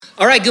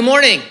All right, good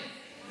morning.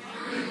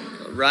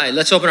 All right,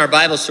 let's open our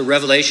Bibles to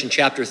Revelation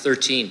chapter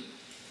 13.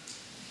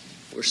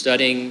 We're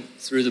studying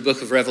through the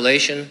book of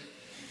Revelation,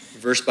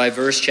 verse by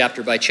verse,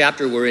 chapter by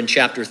chapter. We're in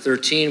chapter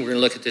 13. We're going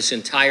to look at this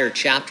entire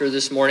chapter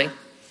this morning.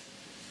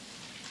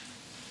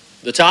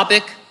 The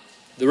topic,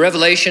 the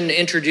Revelation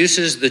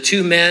introduces the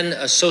two men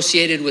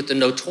associated with the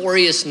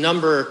notorious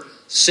number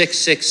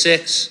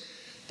 666.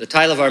 The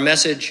title of our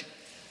message,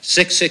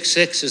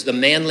 666 is the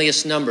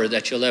manliest number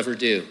that you'll ever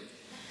do.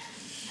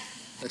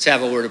 Let's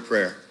have a word of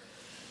prayer.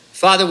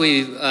 Father,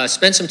 we've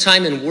spent some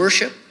time in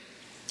worship.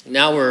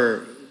 Now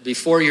we're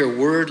before your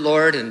word,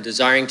 Lord, and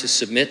desiring to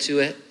submit to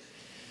it.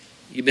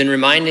 You've been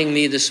reminding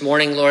me this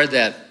morning, Lord,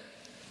 that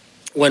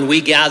when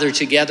we gather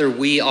together,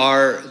 we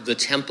are the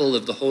temple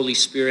of the Holy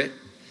Spirit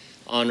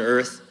on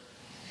earth.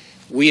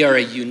 We are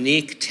a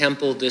unique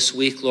temple this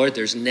week, Lord.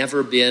 There's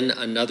never been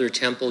another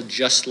temple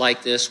just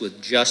like this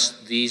with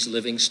just these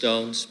living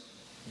stones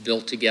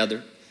built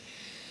together.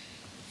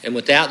 And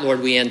with that,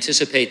 Lord, we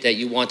anticipate that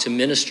you want to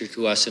minister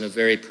to us in a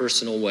very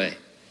personal way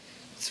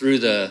through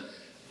the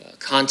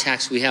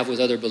contacts we have with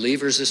other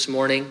believers this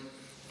morning,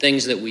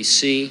 things that we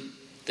see,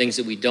 things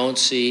that we don't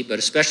see, but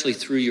especially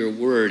through your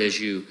word as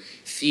you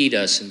feed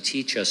us and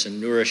teach us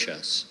and nourish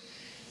us.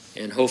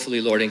 And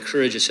hopefully, Lord,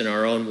 encourage us in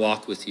our own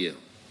walk with you.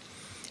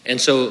 And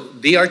so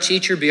be our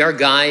teacher, be our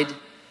guide,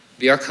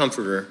 be our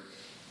comforter.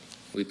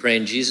 We pray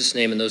in Jesus'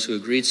 name, and those who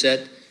agreed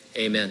said,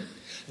 amen.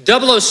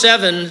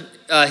 007,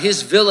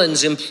 his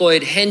villains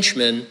employed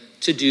henchmen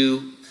to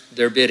do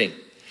their bidding.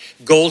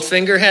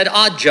 Goldfinger had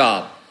odd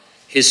job.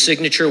 His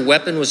signature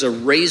weapon was a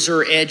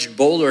razor-edged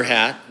bowler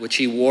hat, which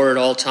he wore at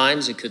all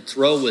times and could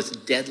throw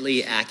with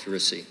deadly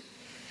accuracy.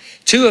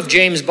 Two of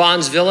James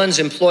Bond's villains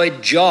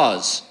employed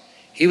Jaws.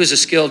 He was a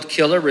skilled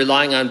killer,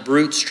 relying on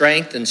brute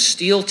strength and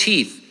steel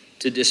teeth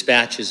to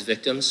dispatch his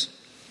victims.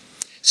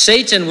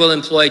 Satan will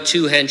employ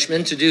two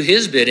henchmen to do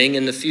his bidding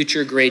in the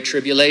future great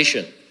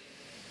tribulation.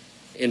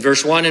 In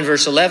verse 1 and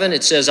verse 11,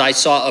 it says, I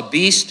saw a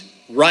beast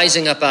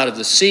rising up out of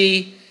the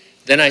sea.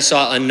 Then I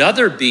saw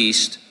another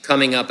beast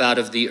coming up out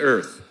of the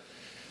earth.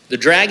 The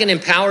dragon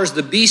empowers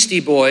the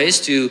Beastie Boys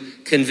to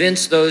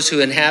convince those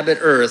who inhabit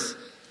earth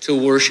to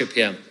worship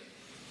him.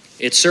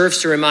 It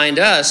serves to remind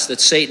us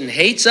that Satan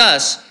hates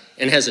us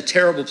and has a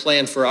terrible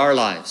plan for our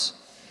lives.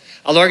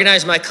 I'll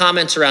organize my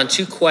comments around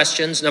two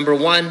questions. Number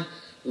one,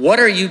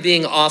 what are you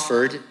being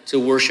offered to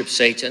worship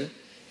Satan?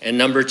 And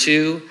number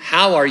two,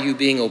 how are you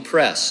being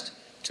oppressed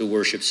to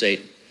worship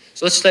Satan?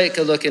 So let's take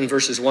a look in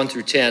verses 1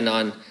 through 10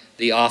 on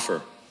the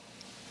offer.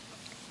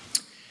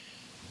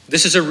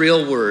 This is a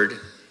real word.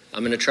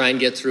 I'm going to try and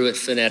get through it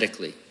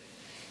phonetically.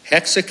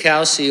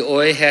 Hexakousi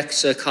oi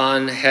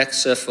hexakon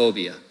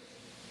hexaphobia.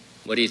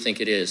 What do you think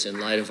it is in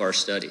light of our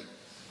study?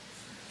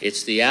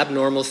 It's the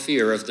abnormal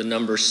fear of the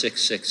number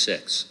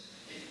 666.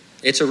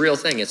 It's a real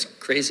thing. It's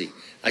crazy.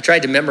 I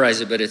tried to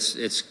memorize it, but it's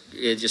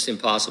just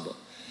impossible.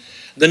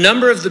 The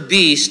number of the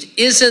beast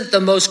isn't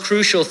the most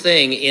crucial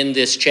thing in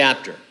this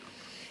chapter.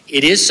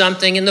 It is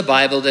something in the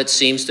Bible that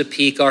seems to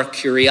pique our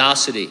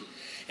curiosity.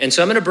 And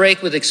so I'm going to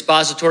break with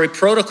expository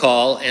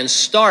protocol and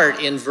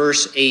start in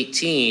verse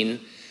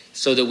 18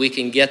 so that we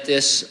can get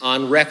this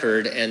on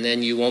record, and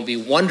then you won't be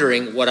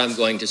wondering what I'm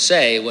going to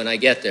say when I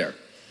get there.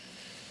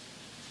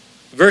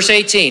 Verse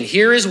 18,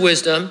 here is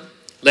wisdom.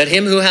 Let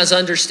him who has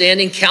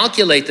understanding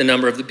calculate the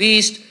number of the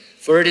beast,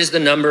 for it is the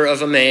number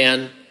of a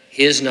man.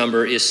 His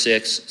number is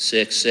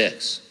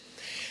 666.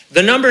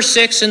 The number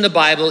 6 in the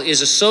Bible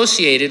is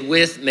associated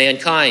with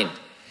mankind.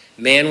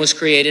 Man was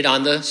created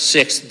on the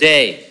 6th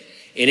day.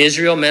 In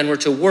Israel, men were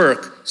to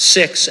work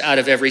 6 out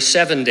of every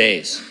 7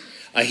 days.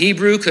 A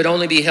Hebrew could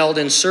only be held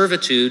in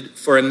servitude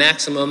for a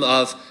maximum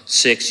of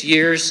 6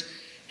 years.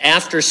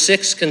 After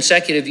 6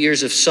 consecutive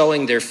years of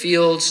sowing their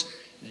fields,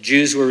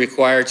 Jews were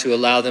required to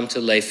allow them to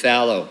lay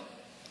fallow.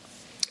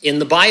 In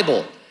the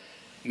Bible,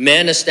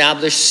 men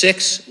established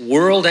 6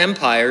 world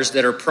empires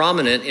that are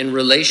prominent in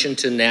relation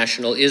to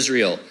national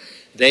Israel.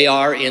 They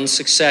are in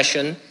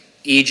succession: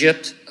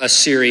 Egypt,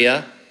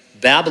 Assyria,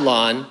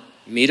 Babylon,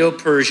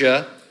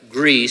 Medo-Persia,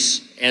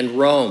 Greece, and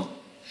Rome.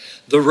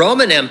 The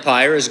Roman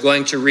Empire is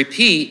going to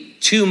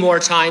repeat 2 more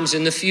times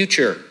in the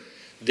future.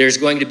 There's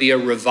going to be a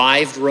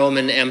revived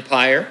Roman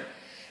Empire,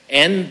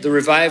 and the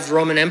revived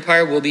Roman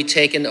Empire will be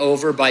taken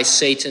over by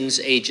Satan's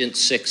agent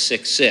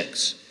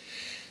 666.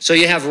 So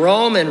you have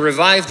Rome and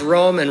revived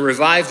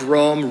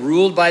Rome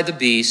ruled by the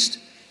beast.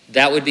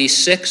 That would be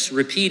 6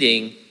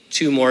 repeating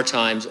 2 more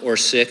times, or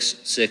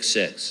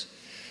 666.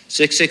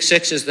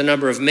 666 is the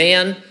number of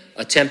man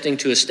attempting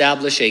to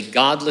establish a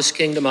godless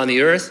kingdom on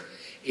the earth.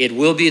 It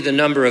will be the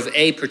number of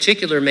a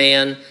particular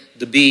man,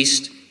 the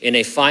beast, in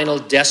a final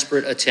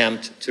desperate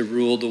attempt to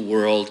rule the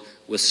world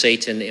with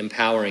Satan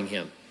empowering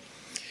him.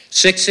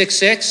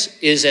 666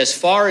 is as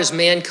far as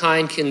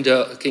mankind can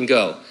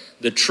go.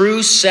 The true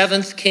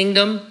 7th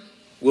kingdom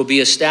will be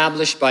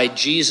established by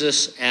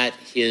Jesus at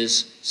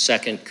his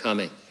second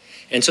coming.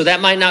 And so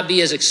that might not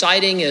be as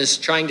exciting as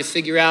trying to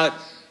figure out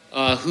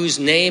whose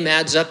name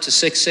adds up to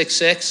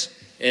 666.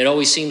 And it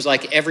always seems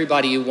like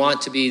everybody you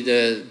want to be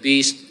the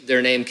beast,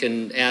 their name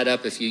can add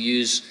up if you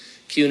use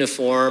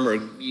cuneiform or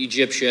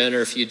Egyptian, or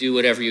if you do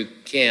whatever you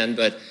can,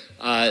 but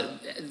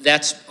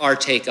that's our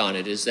take on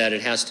it, is that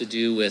it has to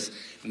do with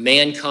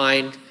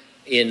mankind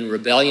in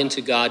rebellion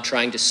to God,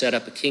 trying to set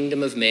up a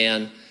kingdom of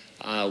man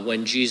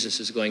when Jesus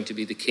is going to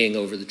be the king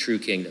over the true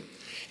kingdom.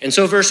 And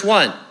so verse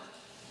 1,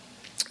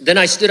 then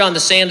I stood on the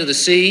sand of the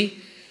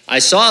sea. I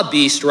saw a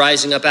beast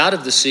rising up out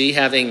of the sea,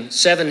 having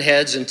 7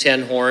 heads and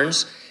 10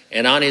 horns,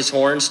 and on his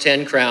horns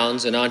 10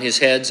 crowns, and on his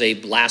heads a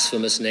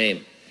blasphemous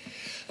name.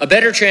 A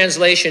better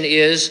translation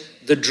is,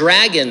 the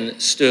dragon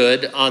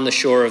stood on the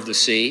shore of the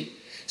sea.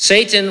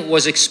 Satan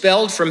was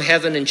expelled from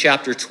heaven in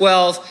chapter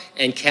 12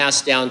 and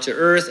cast down to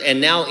earth, and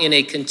now in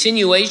a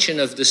continuation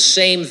of the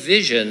same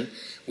vision,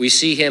 we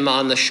see him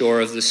on the shore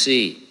of the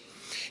sea.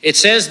 It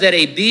says that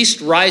a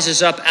beast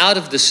rises up out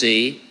of the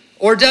sea,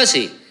 or does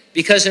he?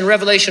 Because in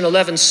Revelation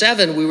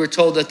 11:7, we were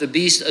told that the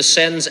beast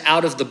ascends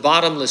out of the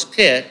bottomless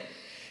pit.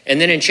 And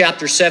then in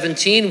chapter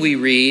 17, we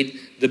read,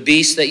 the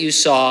beast that you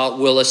saw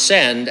will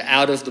ascend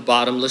out of the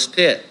bottomless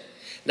pit.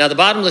 Now, the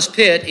bottomless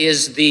pit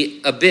is the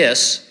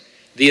abyss.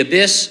 The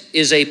abyss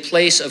is a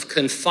place of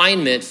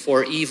confinement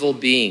for evil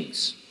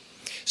beings.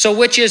 So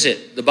which is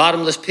it, the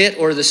bottomless pit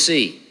or the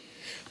sea?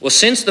 Well,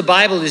 since the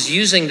Bible is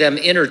using them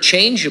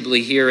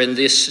interchangeably here in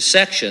this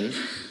section,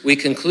 we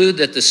conclude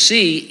that the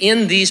sea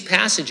in these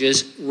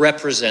passages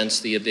represents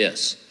the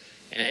abyss.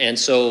 And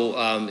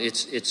so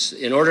it's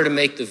in order to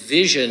make the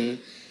vision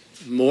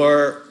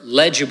more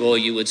legible,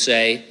 you would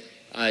say,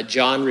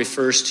 John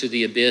refers to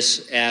the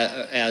abyss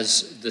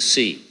as the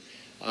sea.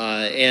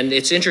 And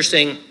it's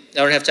interesting, I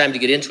don't have time to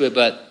get into it,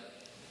 but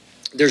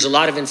there's a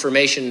lot of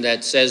information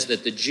that says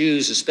that the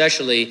Jews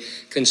especially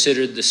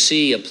considered the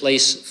sea a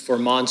place for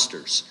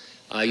monsters.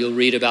 You'll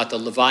read about the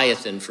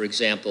Leviathan, for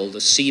example,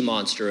 the sea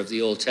monster of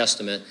the Old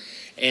Testament,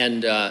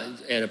 and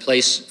a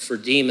place for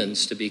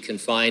demons to be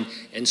confined,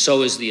 and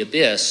so is the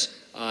abyss.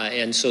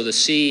 And so the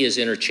sea is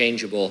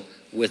interchangeable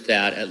with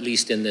that, at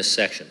least in this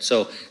section.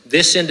 So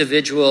this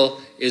individual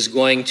is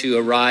going to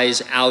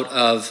arise out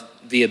of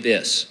the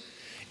abyss.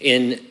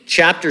 In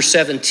chapter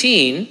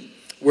 17,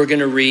 we're going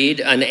to read,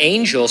 an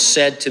angel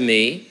said to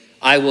me,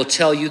 I will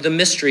tell you the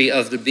mystery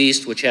of the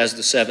beast which has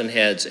the 7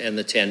 heads and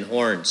the 10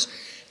 horns.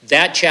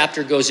 That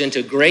chapter goes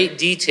into great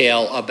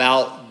detail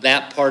about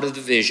that part of the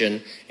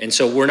vision, and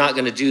so we're not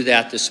going to do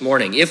that this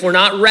morning. If we're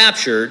not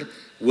raptured,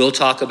 we'll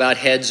talk about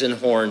heads and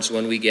horns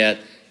when we get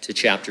to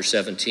chapter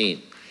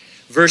 17.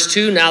 Verse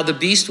 2, now the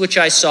beast which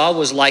I saw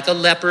was like a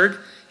leopard.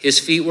 His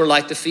feet were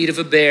like the feet of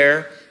a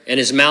bear, and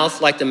his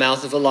mouth like the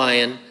mouth of a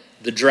lion.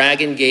 The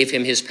dragon gave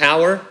him his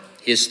power,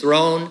 his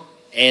throne,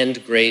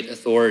 and great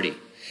authority.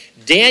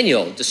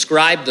 Daniel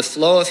described the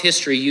flow of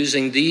history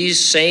using these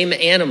same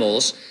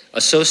animals,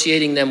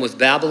 associating them with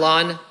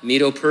Babylon,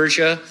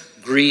 Medo-Persia,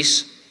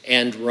 Greece,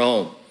 and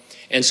Rome.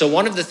 And so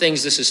one of the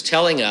things this is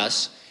telling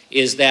us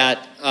is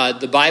that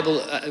the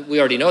Bible, we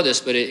already know this,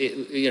 but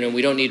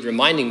we don't need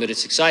reminding, but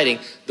it's exciting.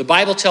 The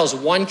Bible tells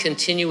one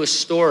continuous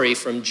story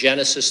from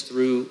Genesis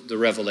through the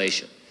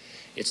Revelation.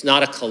 It's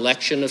not a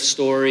collection of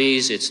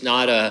stories. It's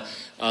not a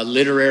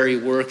literary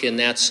work in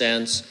that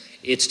sense.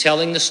 It's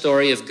telling the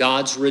story of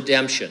God's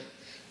redemption,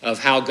 of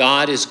how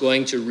God is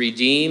going to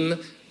redeem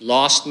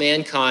lost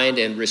mankind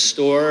and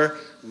restore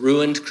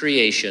ruined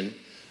creation.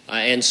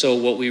 And so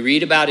what we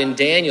read about in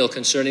Daniel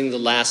concerning the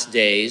last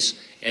days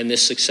and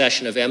this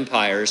succession of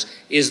empires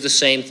is the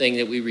same thing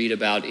that we read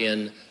about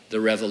in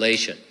the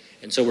Revelation.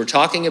 And so we're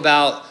talking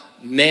about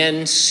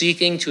men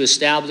seeking to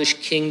establish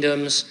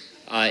kingdoms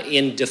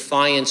in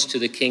defiance to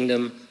the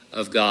kingdom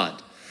of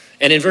God.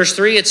 And in verse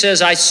 3 it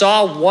says, I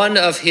saw one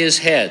of his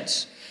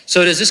heads.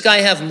 So does this guy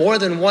have more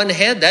than one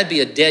head? That'd be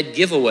a dead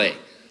giveaway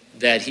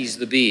that he's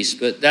the beast,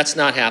 but that's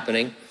not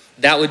happening.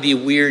 That would be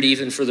weird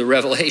even for the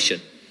Revelation.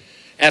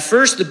 At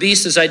first, the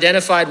beast is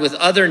identified with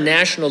other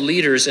national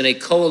leaders in a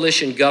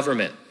coalition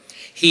government.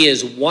 He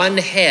is one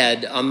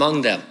head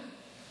among them.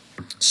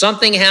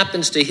 Something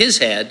happens to his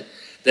head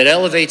that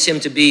elevates him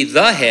to be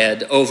the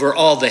head over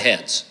all the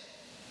heads.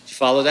 Did you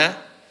follow that?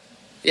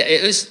 Yeah,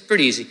 it was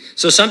pretty easy.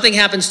 So something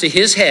happens to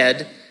his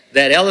head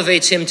that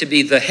elevates him to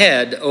be the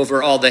head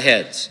over all the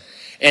heads.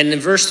 And in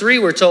verse 3,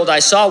 we're told, I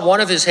saw one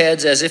of his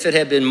heads as if it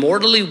had been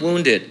mortally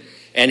wounded,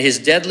 and his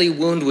deadly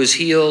wound was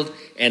healed,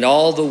 and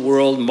all the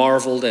world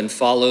marveled and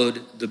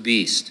followed the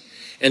beast.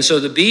 And so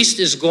the beast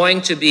is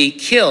going to be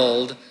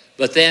killed,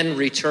 but then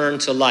return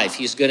to life.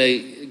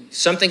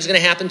 Something's going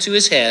to happen to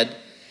his head,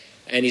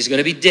 and he's going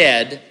to be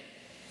dead.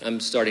 I'm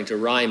starting to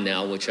rhyme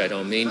now, which I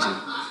don't mean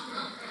to.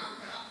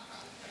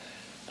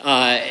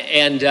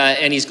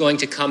 And he's going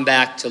to come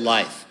back to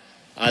life.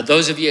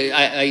 Those of you,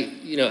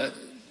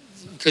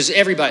 because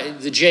everybody,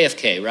 the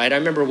JFK, right? I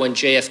remember when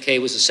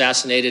JFK was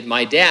assassinated,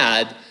 my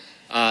dad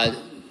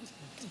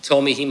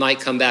told me he might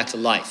come back to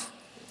life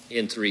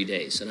in 3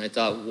 days. And I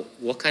thought,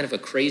 what kind of a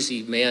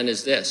crazy man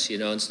is this,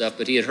 and stuff.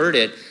 But he had heard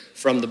it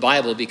from the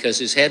Bible because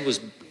his head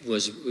was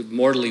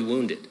mortally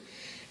wounded.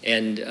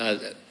 And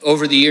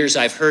over the years,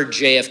 I've heard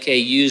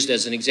JFK used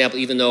as an example,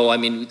 even though,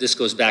 this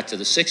goes back to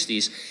the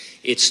 60s.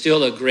 It's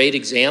still a great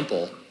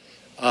example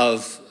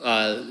of,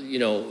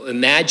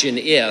 imagine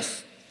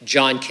if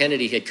John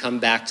Kennedy had come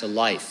back to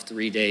life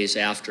 3 days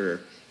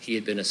after he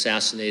had been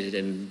assassinated,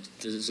 and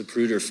the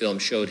Zapruder film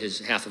showed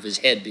half of his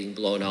head being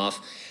blown off.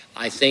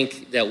 I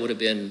think that would have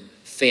been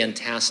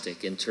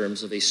fantastic in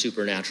terms of a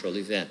supernatural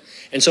event.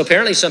 And so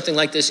apparently something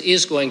like this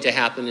is going to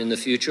happen in the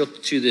future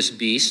to this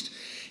beast,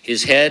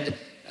 his head,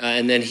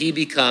 and then he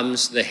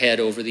becomes the head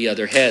over the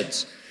other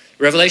heads.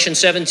 Revelation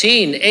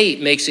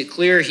 17:8 makes it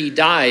clear he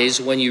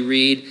dies when you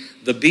read,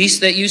 "The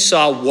beast that you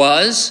saw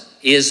was,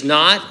 is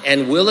not,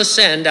 and will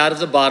ascend out of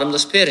the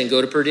bottomless pit and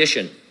go to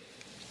perdition."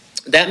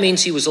 That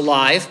means he was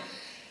alive,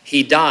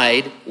 he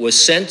died, was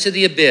sent to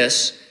the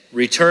abyss,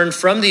 returned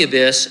from the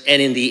abyss,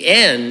 and in the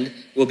end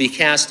will be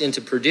cast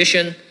into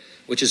perdition,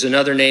 which is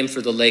another name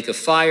for the lake of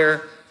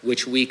fire,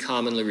 which we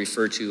commonly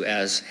refer to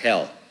as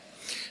hell.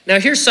 Now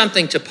here's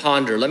something to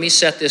ponder. Let me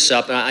set this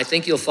up, and I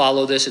think you'll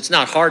follow this. It's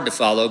not hard to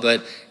follow,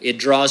 but it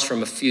draws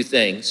from a few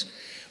things.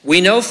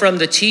 We know from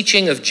the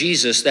teaching of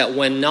Jesus that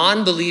when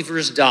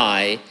non-believers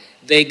die,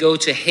 they go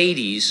to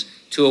Hades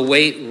to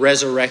await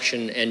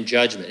resurrection and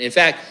judgment. In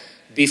fact,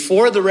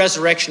 before the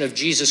resurrection of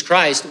Jesus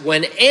Christ,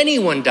 when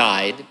anyone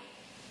died,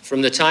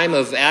 from the time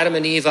of Adam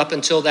and Eve up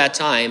until that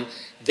time,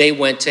 they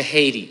went to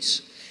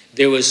Hades.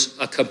 There was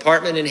a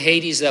compartment in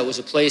Hades that was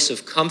a place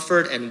of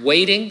comfort and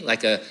waiting,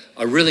 like a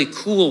really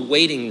cool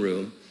waiting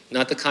room,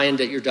 not the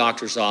kind at your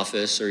doctor's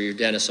office or your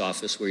dentist's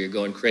office where you're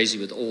going crazy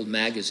with old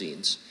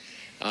magazines,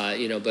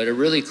 but a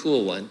really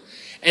cool one.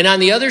 And on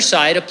the other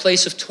side, a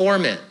place of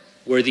torment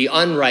where the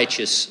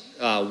unrighteous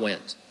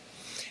went.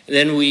 And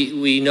then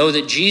we know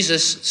that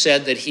Jesus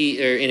said that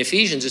in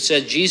Ephesians, it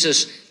said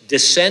Jesus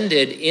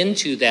descended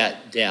into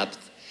that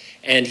depth,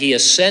 and he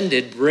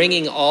ascended,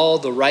 bringing all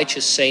the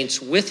righteous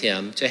saints with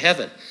him to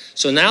heaven.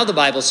 So now the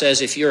Bible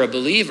says if you're a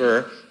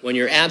believer, when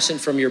you're absent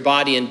from your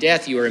body in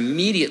death, you are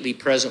immediately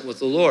present with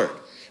the Lord.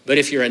 But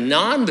if you're a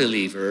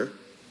non-believer,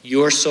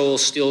 your soul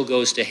still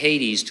goes to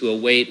Hades to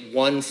await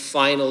one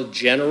final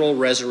general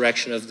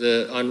resurrection of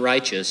the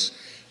unrighteous,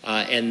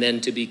 and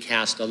then to be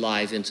cast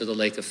alive into the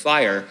lake of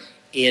fire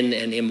in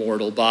an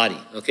immortal body.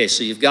 Okay,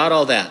 so you've got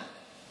all that.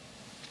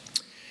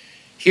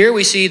 Here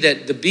we see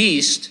that the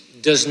beast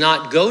does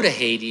not go to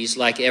Hades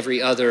like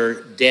every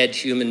other dead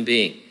human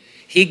being.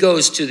 He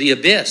goes to the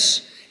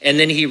abyss, and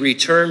then he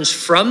returns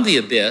from the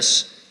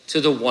abyss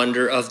to the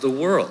wonder of the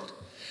world.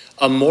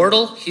 A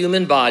mortal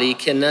human body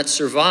cannot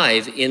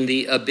survive in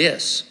the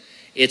abyss.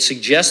 It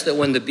suggests that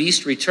when the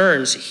beast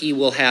returns, he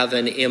will have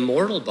an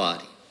immortal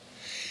body.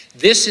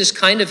 This is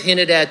kind of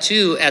hinted at,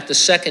 too, at the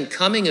second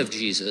coming of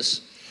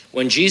Jesus.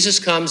 When Jesus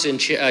comes in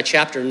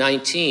chapter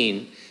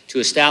 19 to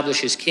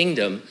establish his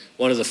kingdom,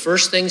 one of the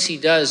first things he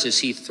does is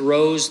he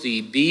throws the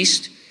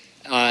beast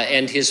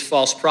and his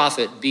false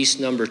prophet, beast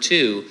number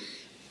 2,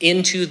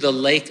 into the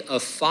lake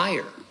of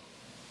fire.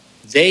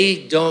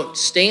 They don't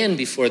stand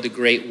before the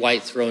great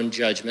white throne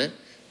judgment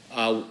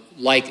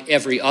like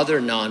every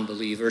other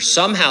non-believer.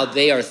 Somehow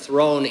they are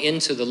thrown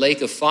into the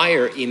lake of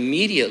fire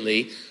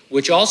immediately,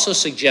 which also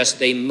suggests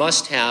they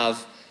must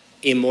have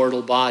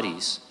immortal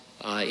bodies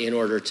in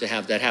order to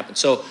have that happen.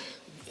 So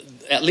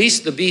at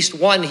least the beast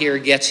 1 here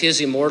gets his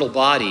immortal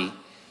body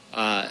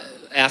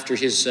after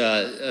his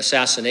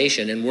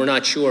assassination, and we're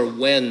not sure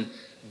when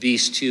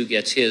beast 2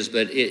 gets his,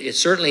 but it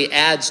certainly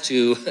adds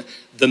to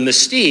the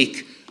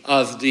mystique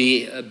of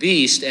the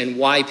beast and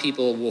why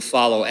people will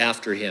follow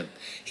after him.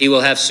 He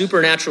will have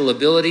supernatural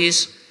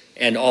abilities,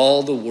 and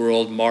all the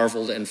world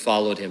marveled and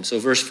followed him. So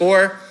verse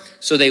 4,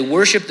 so they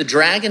worshiped the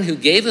dragon who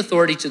gave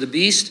authority to the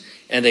beast,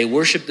 and they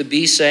worshiped the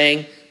beast,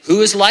 saying,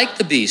 who is like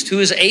the beast? Who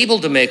is able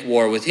to make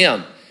war with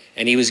him?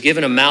 And he was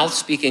given a mouth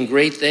speaking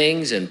great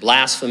things and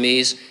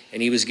blasphemies,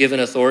 and he was given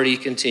authority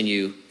to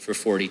continue for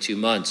 42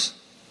 months.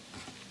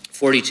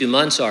 42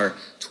 months are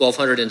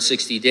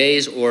 1,260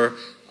 days, or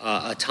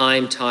a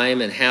time,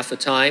 and half a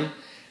time.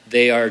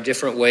 They are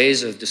different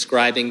ways of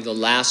describing the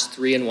last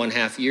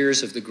 3.5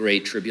 years of the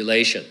Great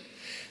Tribulation.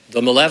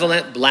 The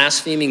malevolent,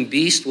 blaspheming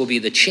beast will be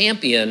the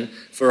champion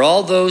for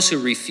all those who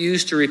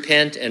refuse to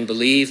repent and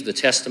believe the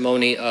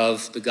testimony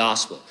of the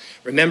gospel.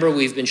 Remember,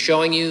 we've been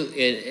showing you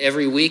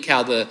every week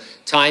how the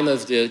time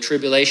of the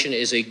tribulation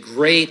is a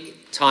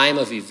great time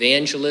of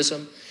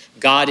evangelism.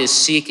 God is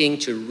seeking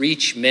to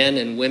reach men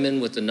and women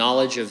with the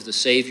knowledge of the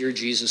Savior,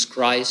 Jesus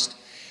Christ.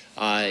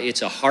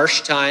 It's a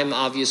harsh time,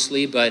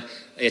 obviously, but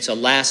it's a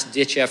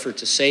last-ditch effort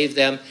to save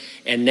them.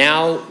 And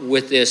now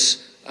with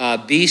this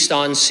beast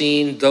on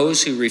scene,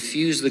 those who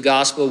refuse the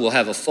gospel will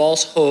have a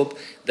false hope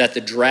that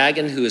the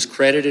dragon who is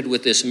credited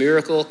with this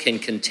miracle can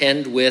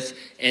contend with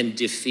and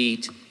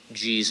defeat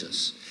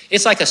Jesus.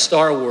 It's like a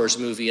Star Wars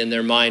movie in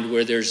their mind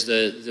where there's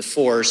the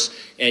Force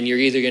and you're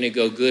either going to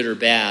go good or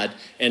bad.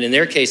 And in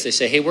their case, they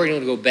say, hey, we're going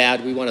to go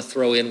bad. We want to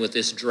throw in with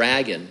this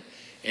dragon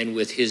and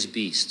with his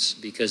beasts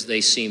because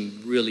they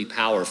seem really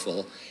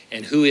powerful.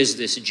 And who is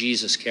this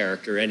Jesus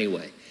character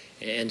anyway?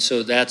 And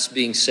so that's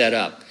being set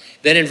up.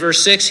 Then in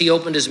verse 6, he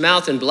opened his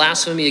mouth in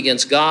blasphemy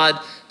against God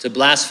to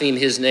blaspheme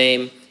his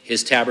name,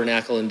 his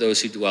tabernacle, and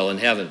those who dwell in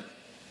heaven.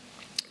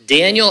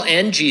 Daniel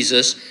and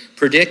Jesus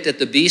predict that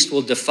the beast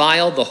will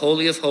defile the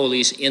Holy of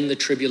Holies in the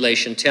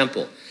tribulation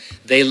temple.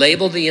 They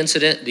label the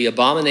incident the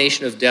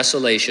abomination of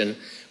desolation.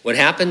 What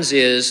happens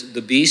is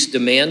the beast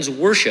demands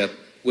worship,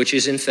 which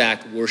is in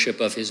fact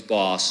worship of his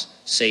boss,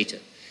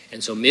 Satan.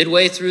 And so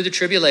midway through the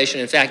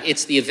tribulation, in fact,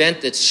 it's the event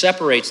that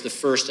separates the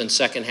first and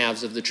second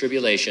halves of the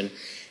tribulation.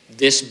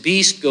 This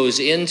beast goes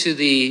into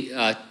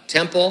the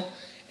temple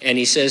and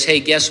he says, hey,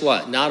 guess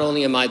what? Not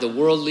only am I the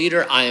world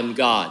leader, I am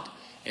God,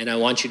 and I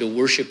want you to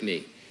worship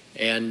me.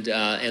 And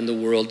the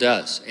world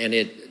does. And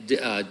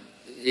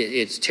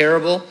it's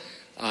terrible.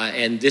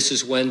 And this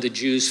is when the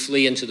Jews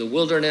flee into the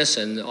wilderness,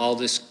 and all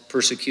this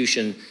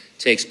persecution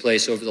takes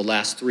place over the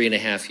last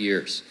 3.5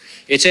 years.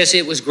 It says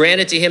it was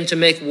granted to him to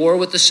make war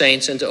with the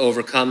saints and to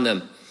overcome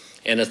them.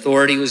 And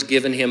authority was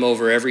given him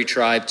over every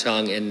tribe,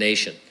 tongue, and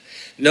nation.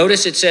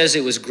 Notice it says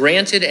it was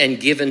granted and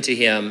given to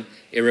him.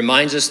 It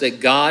reminds us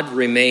that God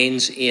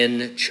remains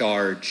in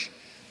charge.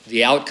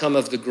 The outcome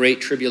of the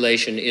Great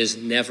Tribulation is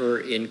never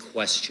in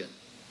question.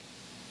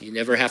 You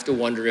never have to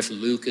wonder if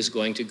Luke is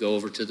going to go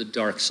over to the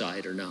dark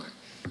side or not.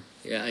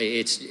 Yeah,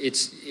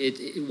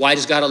 why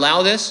does God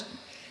allow this?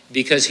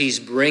 Because he's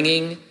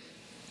bringing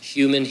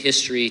human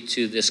history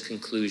to this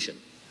conclusion.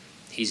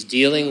 He's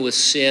dealing with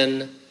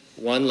sin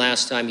one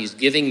last time. He's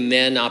giving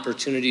men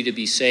opportunity to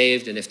be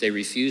saved, and if they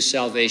refuse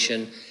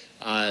salvation,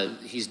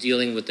 he's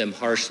dealing with them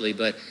harshly.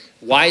 But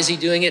why is he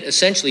doing it?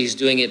 Essentially, he's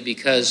doing it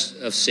because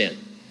of sin.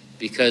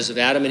 Because of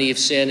Adam and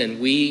Eve's sin, and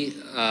we,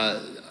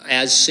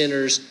 as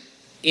sinners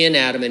in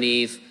Adam and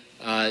Eve,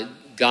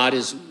 God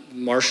is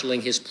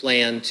marshaling his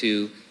plan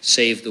to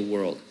save the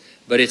world.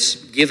 But it's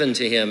given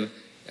to him,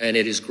 and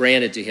it is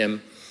granted to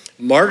him.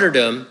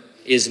 Martyrdom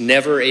is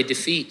never a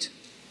defeat.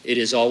 It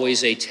is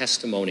always a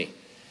testimony.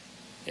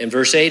 In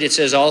verse 8, it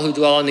says, all who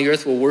dwell on the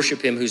earth will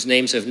worship him whose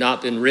names have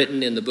not been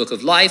written in the book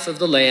of life of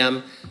the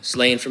Lamb,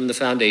 slain from the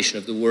foundation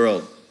of the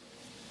world.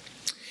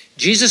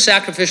 Jesus'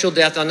 sacrificial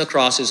death on the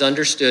cross is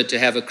understood to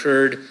have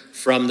occurred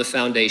from the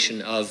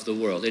foundation of the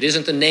world. It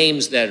isn't the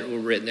names that were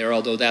written there,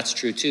 although that's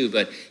true too,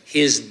 but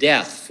his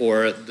death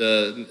for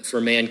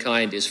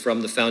mankind is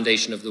from the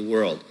foundation of the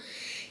world.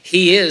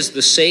 He is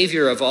the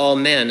Savior of all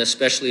men,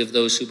 especially of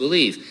those who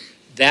believe.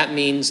 That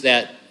means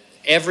that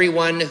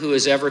everyone who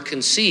is ever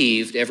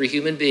conceived, every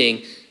human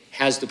being,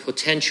 has the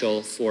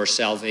potential for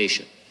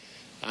salvation.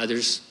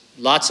 There's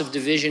lots of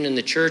division in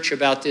the church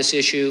about this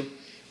issue,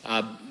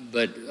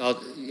 but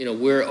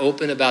we're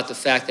open about the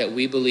fact that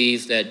we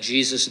believe that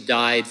Jesus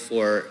died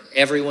for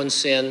everyone's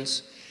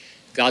sins.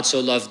 God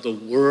so loved the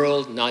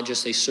world, not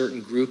just a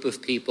certain group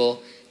of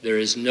people. There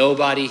is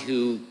nobody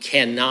who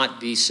cannot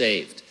be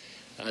saved.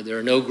 There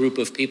are no group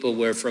of people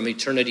where from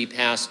eternity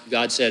past,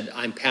 God said,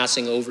 I'm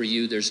passing over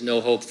you. There's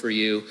no hope for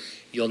you.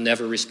 You'll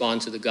never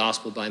respond to the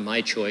gospel by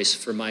my choice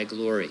for my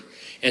glory.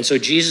 And so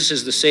Jesus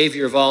is the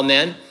Savior of all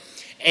men.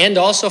 And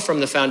also from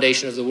the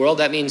foundation of the world,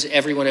 that means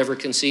everyone ever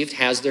conceived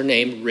has their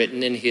name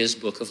written in his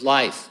book of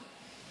life.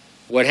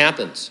 What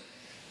happens?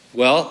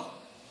 Well,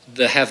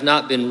 the have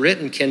not been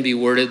written can be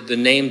worded, the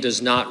name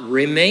does not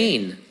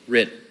remain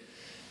written.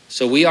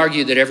 So we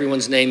argue that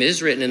everyone's name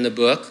is written in the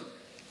book,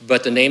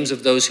 but the names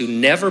of those who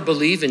never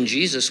believe in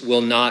Jesus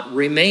will not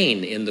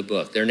remain in the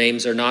book. Their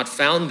names are not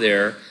found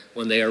there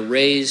when they are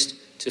raised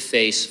to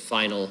face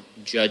final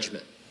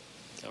judgment.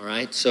 All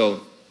right?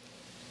 So,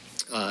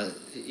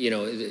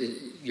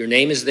 your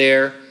name is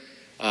there.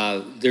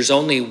 There's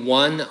only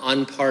one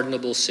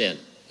unpardonable sin.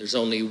 There's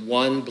only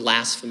one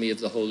blasphemy of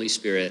the Holy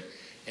Spirit.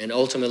 And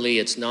ultimately,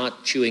 it's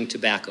not chewing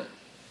tobacco.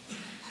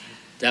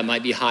 That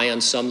might be high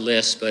on some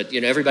lists, but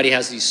everybody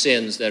has these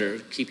sins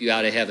that keep you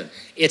out of heaven.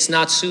 It's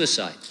not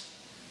suicide.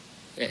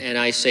 And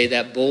I say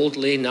that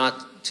boldly,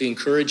 not to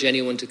encourage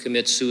anyone to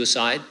commit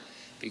suicide,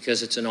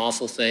 because it's an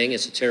awful thing.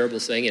 It's a terrible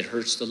thing. It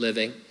hurts the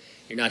living.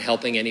 You're not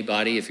helping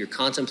anybody. If you're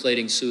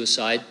contemplating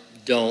suicide,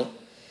 don't.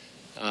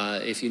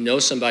 If you know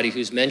somebody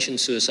who's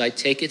mentioned suicide,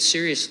 take it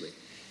seriously.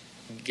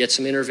 Get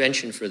some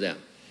intervention for them.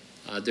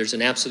 There's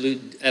an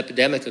absolute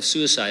epidemic of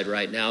suicide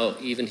right now,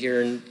 even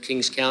here in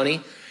Kings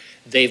County.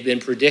 They've been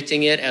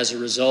predicting it as a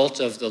result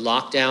of the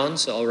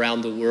lockdowns all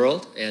around the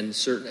world, and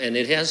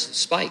it has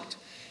spiked.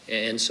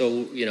 And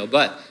so,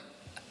 but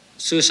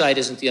suicide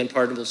isn't the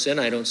unpardonable sin.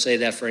 I don't say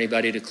that for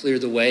anybody to clear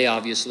the way,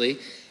 obviously.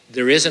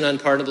 There is an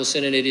unpardonable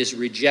sin, and it is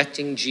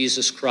rejecting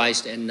Jesus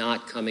Christ and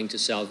not coming to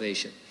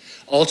salvation.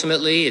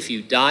 Ultimately, if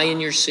you die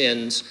in your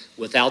sins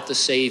without the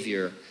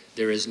Savior,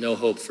 there is no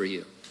hope for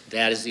you.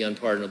 That is the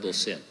unpardonable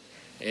sin.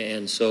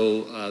 And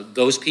so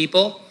those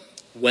people,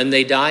 when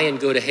they die and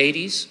go to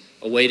Hades,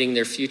 awaiting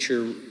their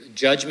future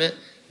judgment,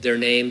 their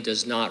name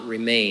does not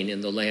remain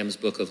in the Lamb's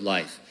book of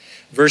life.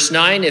 Verse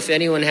 9, if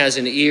anyone has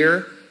an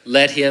ear,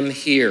 let him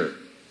hear.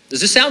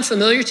 Does this sound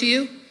familiar to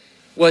you?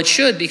 Well, it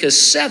should, because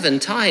 7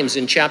 times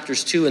in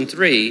chapters 2 and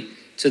 3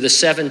 to the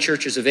 7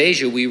 churches of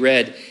Asia, we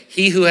read,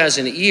 he who has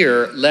an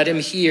ear, let him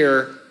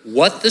hear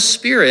what the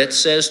Spirit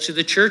says to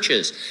the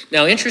churches.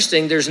 Now,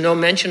 interesting, there's no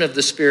mention of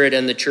the Spirit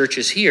and the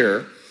churches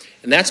here,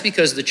 and that's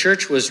because the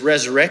church was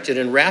resurrected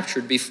and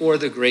raptured before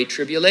the Great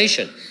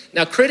Tribulation.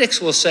 Now, critics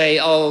will say,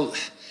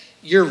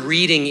 you're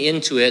reading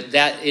into it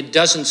that it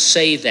doesn't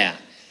say that.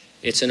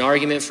 It's an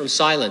argument from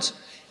silence.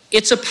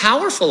 It's a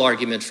powerful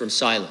argument from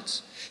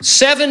silence.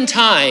 7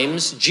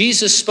 times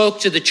Jesus spoke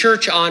to the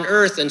church on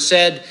earth and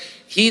said,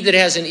 he that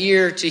has an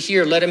ear to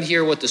hear, let him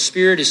hear what the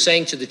Spirit is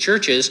saying to the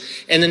churches.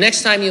 And the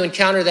next time you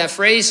encounter that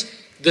phrase,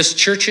 the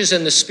churches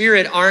and the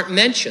Spirit aren't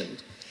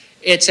mentioned.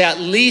 It's at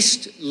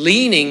least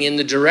leaning in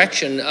the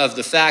direction of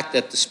the fact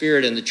that the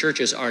Spirit and the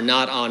churches are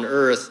not on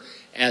earth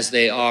as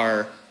they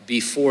are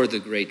before the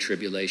Great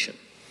Tribulation.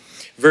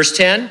 Verse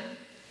 10,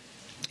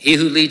 he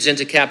who leads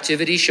into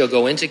captivity shall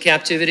go into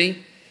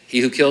captivity. He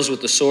who kills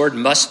with the sword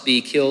must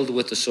be killed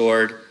with the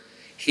sword.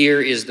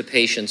 Here is the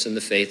patience and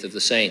the faith of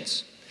the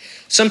saints.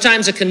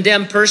 Sometimes a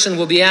condemned person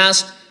will be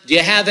asked, do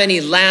you have any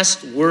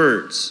last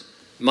words?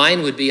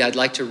 Mine would be, I'd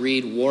like to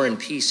read War and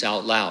Peace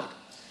out loud.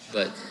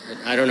 But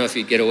I don't know if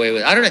you'd get away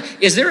with it. I don't know.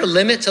 Is there a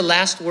limit to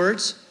last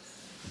words?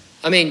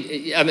 I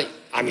mean,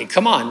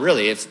 come on,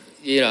 really. If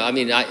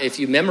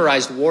you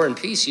memorized War and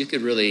Peace, you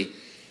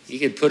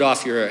could put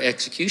off your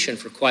execution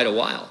for quite a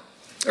while.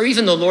 Or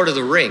even the Lord of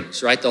the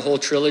Rings, right? The whole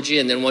trilogy,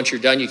 and then once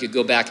you're done, you could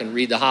go back and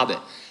read The Hobbit.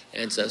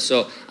 And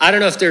so I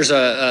don't know if there's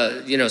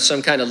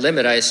some kind of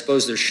limit. I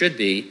suppose there should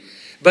be,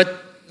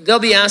 but they'll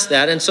be asked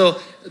that. And so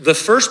the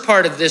first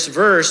part of this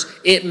verse,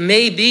 it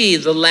may be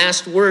the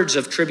last words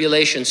of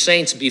tribulation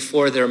saints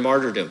before their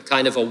martyrdom,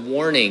 kind of a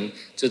warning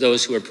to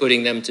those who are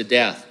putting them to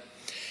death.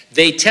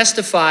 They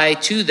testify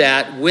to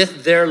that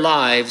with their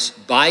lives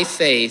by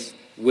faith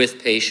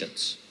with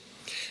patience.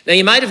 Now,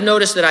 you might have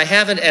noticed that I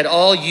haven't at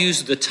all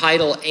used the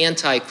title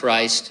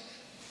Antichrist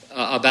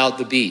about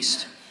the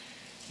beast.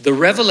 The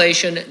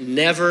Revelation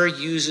never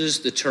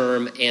uses the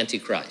term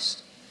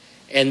Antichrist.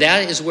 And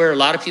that is where a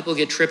lot of people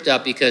get tripped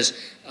up, because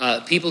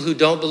people who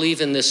don't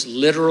believe in this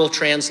literal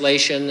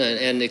translation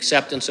and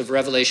acceptance of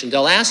Revelation,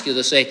 they'll ask you,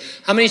 they'll say,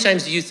 how many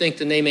times do you think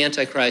the name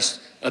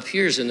Antichrist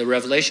appears in the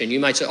Revelation?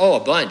 You might say, a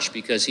bunch,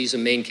 because he's a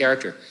main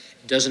character.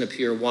 It doesn't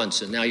appear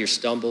once, and now you're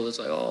stumbled. It's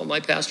like, my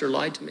pastor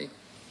lied to me.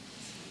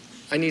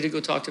 I need to go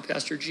talk to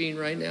Pastor Gene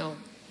right now.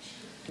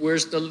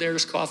 Where's the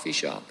nearest coffee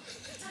shop?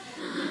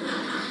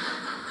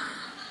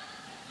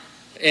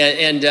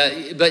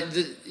 But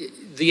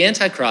the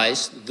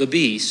Antichrist, the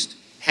beast,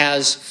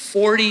 has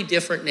 40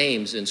 different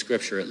names in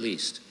Scripture at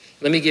least.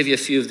 Let me give you a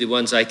few of the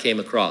ones I came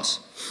across.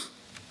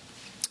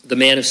 The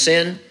man of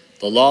sin,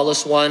 the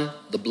lawless one,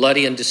 the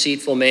bloody and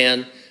deceitful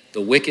man,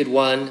 the wicked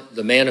one,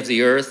 the man of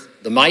the earth,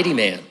 the mighty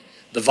man,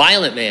 the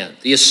violent man,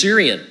 the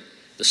Assyrian,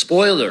 the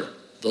spoiler,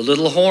 the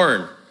little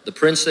horn, the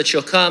prince that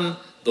shall come,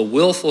 the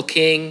willful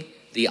king,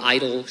 the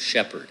idle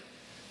shepherd.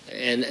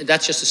 And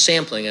that's just a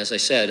sampling, as I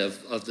said,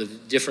 of the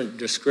different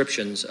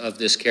descriptions of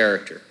this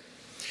character.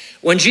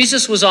 When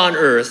Jesus was on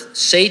earth,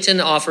 Satan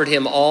offered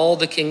him all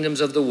the kingdoms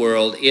of the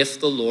world if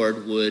the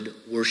Lord would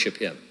worship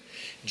him.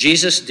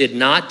 Jesus did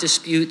not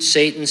dispute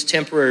Satan's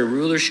temporary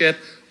rulership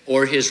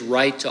or his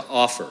right to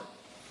offer.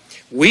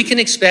 We can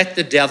expect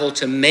the devil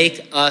to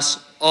make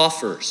us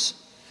offers.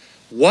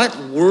 What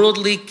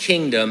worldly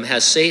kingdom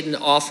has Satan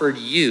offered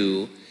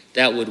you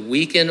that would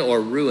weaken or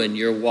ruin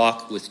your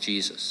walk with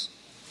Jesus?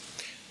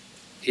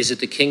 Is it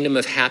the kingdom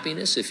of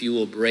happiness if you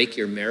will break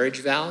your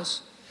marriage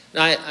vows?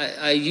 Now,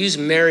 I use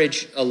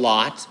marriage a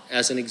lot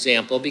as an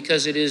example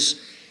because it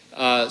is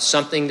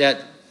something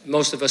that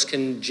most of us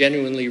can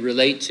genuinely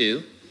relate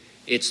to.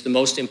 It's the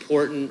most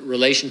important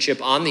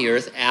relationship on the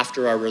earth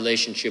after our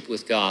relationship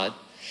with God.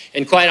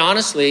 And quite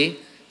honestly,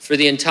 for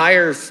the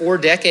entire 4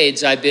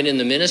 decades I've been in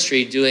the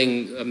ministry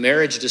doing a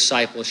marriage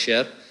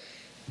discipleship,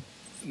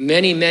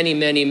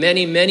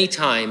 many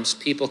times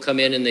people come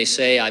in and they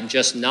say, I'm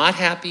just not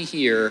happy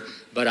here,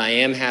 but I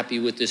am happy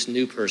with this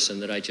new person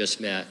that I just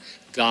met.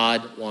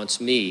 God wants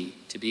me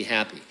to be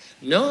happy.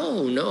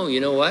 No, you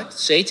know what?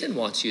 Satan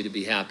wants you to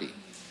be happy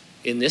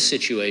in this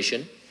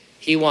situation.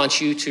 He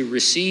wants you to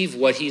receive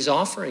what he's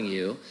offering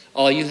you.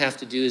 All you have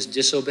to do is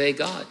disobey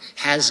God.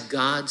 Has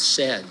God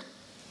said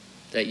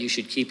that you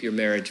should keep your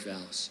marriage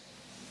vows?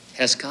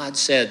 Has God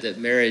said that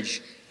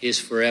marriage is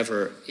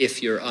forever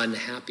if you're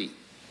unhappy?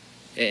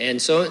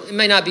 And so it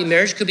may not be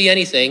marriage, it could be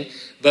anything,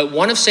 but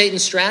one of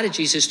Satan's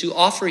strategies is to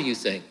offer you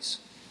things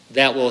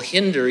that will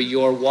hinder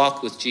your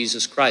walk with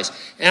Jesus Christ.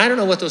 And I don't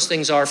know what those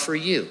things are for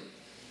you.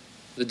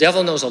 The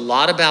devil knows a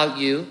lot about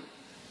you.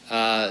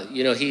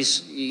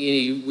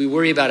 We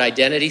worry about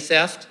identity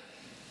theft.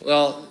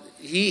 Well,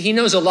 he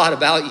knows a lot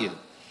about you.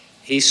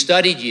 He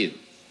studied you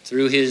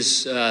through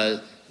his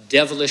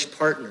devilish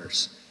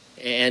partners.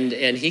 And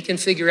he can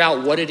figure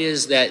out what it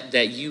is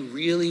that you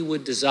really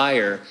would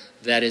desire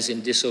that is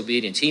in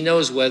disobedience. He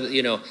knows whether,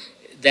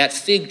 that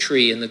fig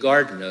tree in the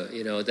garden,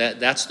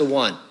 that's the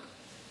one.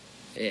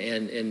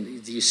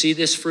 And do you see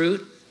this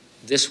fruit?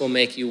 This will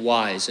make you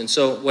wise. And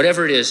so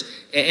whatever it is,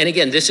 and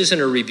again, this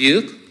isn't a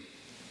rebuke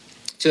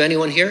to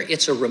anyone here.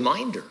 It's a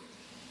reminder.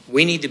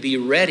 We need to be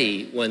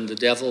ready when the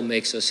devil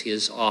makes us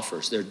his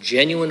offers. They're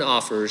genuine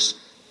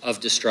offers of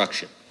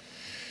destruction.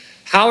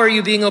 How are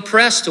you being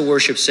oppressed to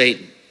worship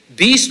Satan?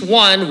 Beast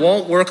 1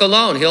 won't work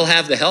alone. He'll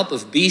have the help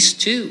of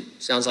Beast 2.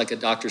 Sounds like a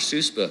Dr.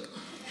 Seuss book.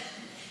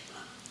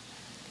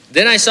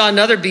 Then I saw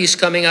another beast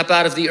coming up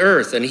out of the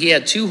earth, and he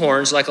had 2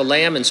 horns like a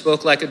lamb and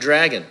spoke like a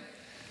dragon.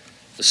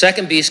 The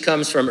second beast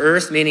comes from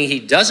earth, meaning he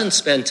doesn't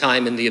spend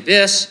time in the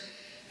abyss.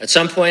 At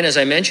some point, as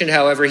I mentioned,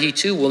 however, he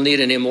too will need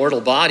an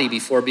immortal body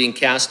before being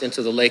cast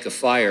into the lake of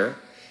fire.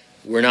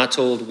 We're not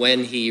told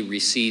when he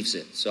receives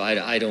it, so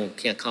I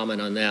can't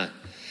comment on that.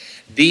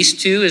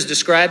 Beast 2 is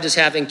described as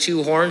having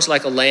 2 horns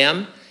like a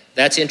lamb.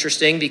 That's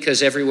interesting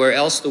because everywhere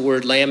else the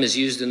word lamb is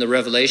used in the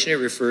Revelation, it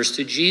refers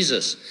to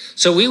Jesus.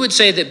 So we would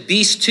say that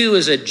Beast 2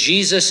 is a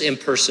Jesus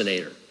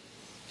impersonator.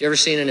 You ever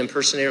seen an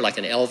impersonator, like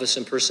an Elvis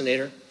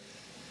impersonator?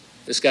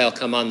 This guy will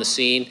come on the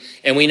scene.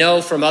 And we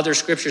know from other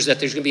scriptures that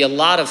there's going to be a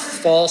lot of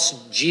false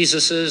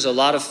Jesuses, a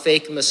lot of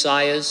fake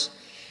messiahs,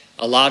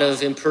 a lot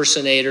of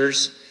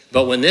impersonators.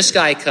 But when this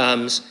guy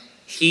comes,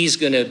 he's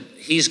going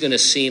to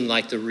seem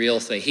like the real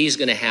thing. He's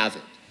going to have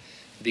it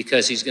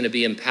because he's going to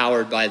be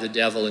empowered by the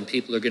devil and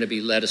people are going to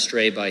be led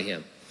astray by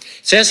him.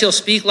 It says he'll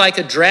speak like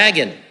a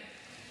dragon.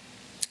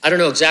 I don't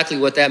know exactly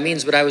what that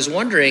means, but I was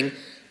wondering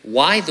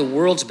why the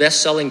world's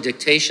best-selling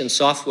dictation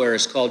software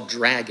is called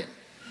Dragon.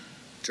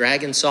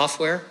 Dragon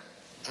software?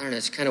 I don't know,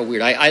 it's kind of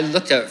weird. I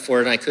looked for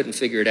it and I couldn't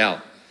figure it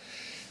out.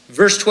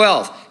 Verse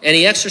 12, and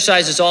he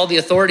exercises all the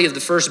authority of the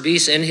first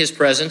beast in his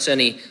presence, and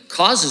he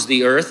causes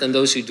the earth and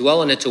those who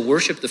dwell in it to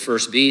worship the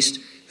first beast,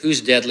 whose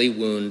deadly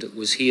wound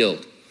was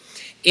healed.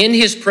 In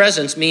his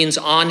presence means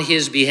on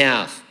his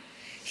behalf.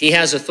 He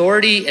has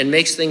authority and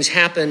makes things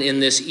happen in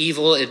this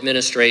evil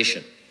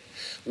administration.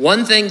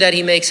 One thing that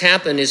he makes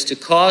happen is to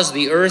cause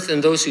the earth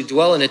and those who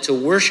dwell in it to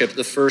worship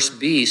the first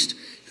beast,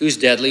 whose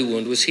deadly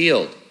wound was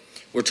healed.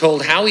 We're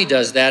told how he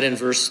does that in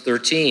verse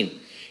 13.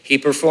 He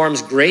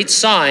performs great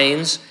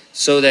signs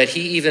so that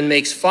he even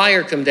makes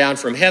fire come down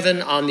from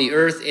heaven on the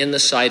earth in the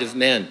sight of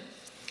men.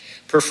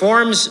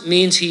 Performs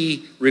means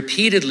he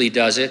repeatedly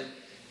does it.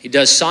 He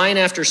does sign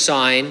after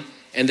sign,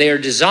 and they are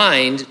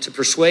designed to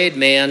persuade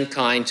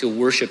mankind to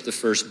worship the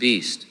first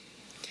beast.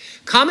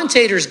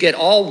 Commentators get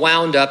all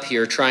wound up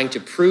here trying to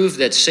prove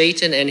that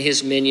Satan and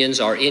his minions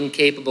are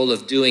incapable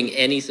of doing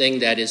anything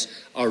that is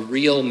a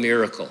real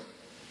miracle.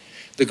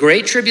 The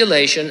Great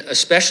Tribulation,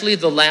 especially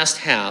the last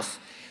half,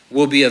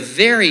 will be a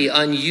very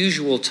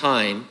unusual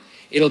time.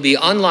 It'll be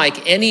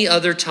unlike any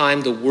other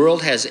time the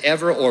world has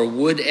ever or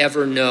would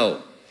ever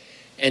know.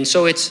 And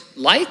so it's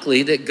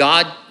likely that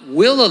God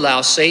will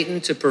allow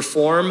Satan to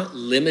perform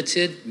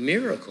limited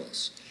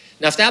miracles.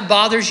 Now, if that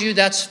bothers you,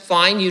 that's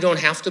fine. You don't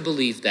have to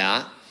believe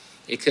that.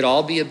 It could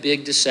all be a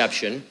big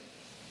deception.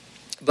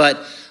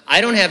 But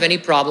I don't have any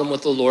problem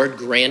with the Lord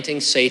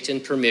granting Satan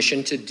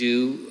permission to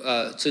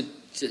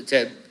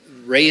to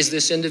raise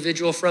this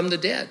individual from the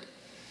dead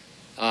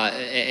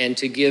and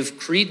to give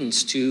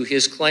credence to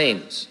his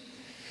claims.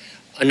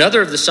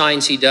 Another of the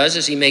signs he does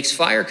is he makes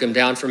fire come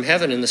down from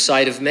heaven in the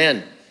sight of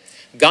men.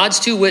 God's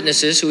 2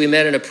 witnesses, who we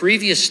met in a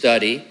previous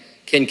study,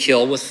 can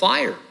kill with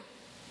fire.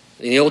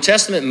 In the Old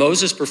Testament,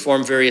 Moses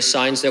performed various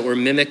signs that were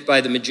mimicked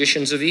by the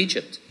magicians of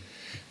Egypt.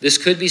 This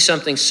could be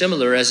something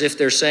similar, as if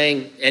they're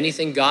saying,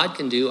 anything God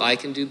can do, I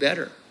can do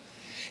better.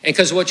 And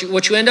because what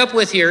you end up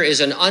with here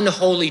is an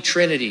unholy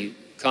trinity,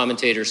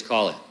 commentators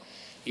call it.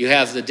 You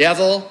have the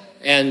devil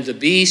and the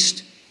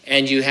beast,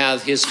 and you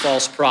have his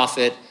false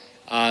prophet,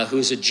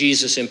 who's a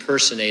Jesus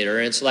impersonator.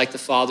 And it's like the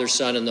Father,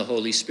 Son, and the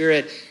Holy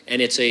Spirit,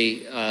 and it's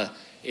a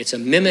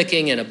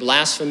mimicking and a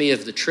blasphemy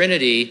of the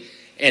Trinity.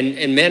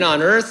 And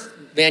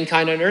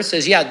mankind on earth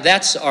says, yeah,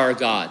 that's our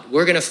God.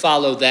 We're going to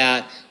follow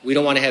that. We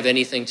don't want to have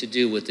anything to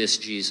do with this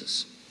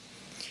Jesus.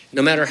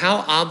 No matter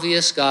how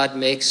obvious God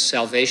makes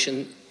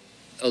salvation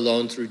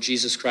alone through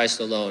Jesus Christ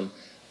alone,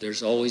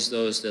 there's always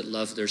those that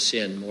love their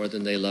sin more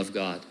than they love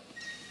God.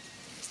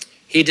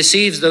 He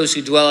deceives those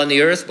who dwell on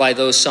the earth by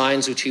those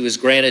signs which he was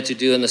granted to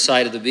do in the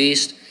sight of the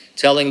beast,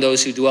 telling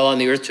those who dwell on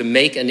the earth to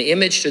make an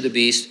image to the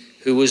beast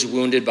who was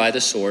wounded by the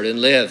sword and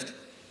lived.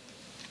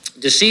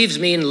 Deceives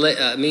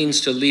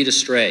means to lead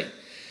astray.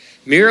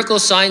 Miracle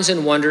signs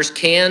and wonders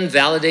can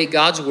validate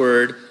God's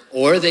word,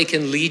 or they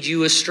can lead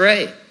you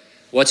astray.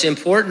 What's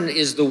important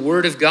is the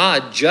word of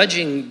God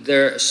judging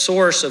the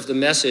source of the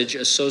message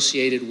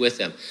associated with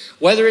them.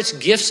 Whether it's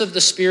gifts of the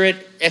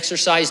Spirit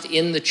exercised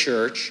in the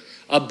church,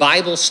 a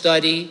Bible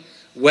study,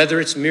 whether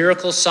it's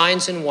miracles,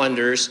 signs, and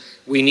wonders,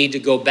 we need to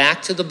go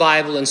back to the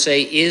Bible and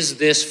say, is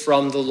this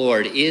from the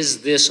Lord?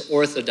 Is this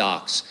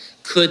orthodox?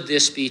 Could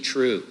this be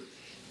true?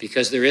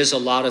 Because there is a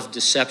lot of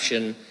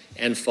deception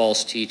and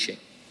false teaching.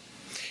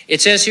 It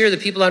says here the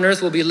people on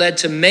earth will be led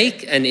to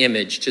make an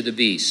image to the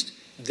beast.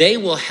 They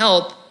will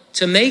help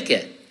to make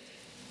it.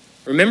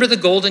 Remember the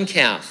golden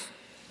calf.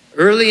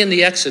 Early in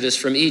the Exodus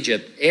from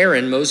Egypt,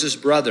 Aaron, Moses'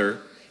 brother,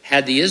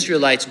 had the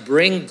Israelites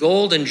bring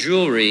gold and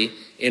jewelry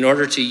in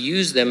order to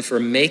use them for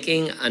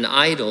making an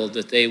idol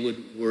that they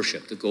would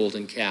worship, the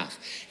golden calf.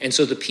 And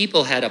so the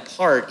people had a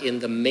part in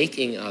the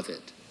making of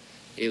it.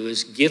 It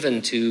was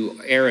given to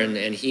Aaron,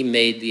 and he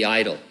made the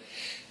idol.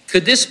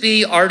 Could this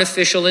be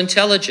artificial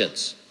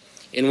intelligence?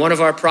 In one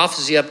of our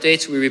prophecy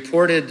updates, we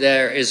reported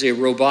there is a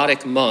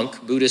robotic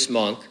monk, Buddhist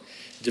monk,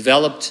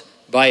 developed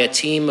by a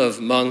team of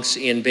monks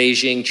in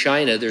Beijing,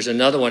 China. There's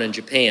another one in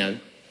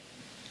Japan.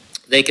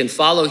 They can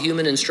follow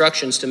human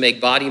instructions to make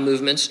body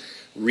movements,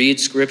 read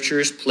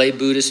scriptures, play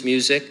Buddhist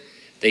music.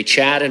 They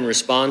chat and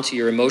respond to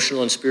your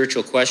emotional and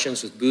spiritual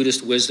questions with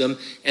Buddhist wisdom,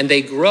 and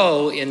they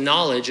grow in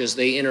knowledge as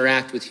they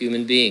interact with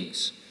human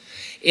beings.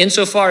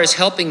 Insofar as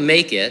helping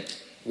make it,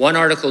 one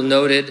article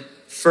noted,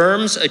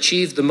 firms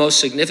achieve the most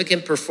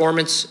significant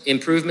performance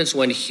improvements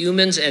when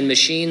humans and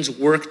machines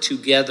work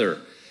together.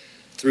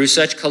 Through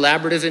such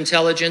collaborative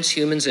intelligence,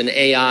 humans and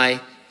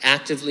AI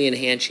actively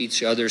enhance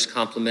each other's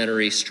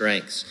complementary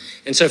strengths.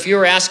 And so if you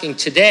were asking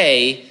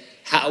today,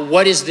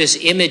 what is this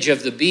image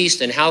of the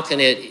beast and how can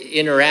it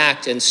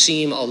interact and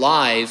seem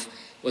alive?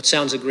 What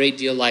sounds a great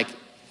deal like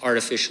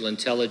artificial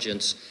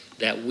intelligence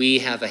that we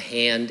have a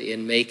hand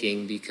in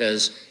making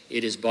because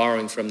it is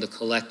borrowing from the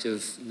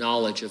collective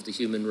knowledge of the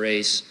human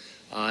race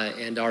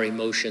and our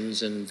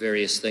emotions and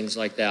various things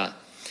like that.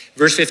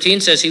 Verse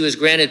 15 says, he was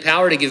granted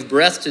power to give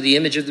breath to the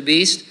image of the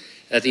beast,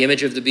 that the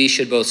image of the beast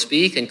should both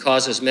speak and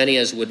cause as many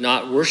as would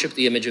not worship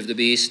the image of the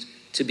beast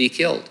to be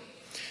killed.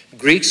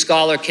 Greek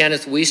scholar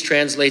Kenneth Weiss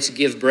translates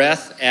give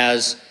breath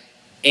as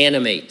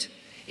animate.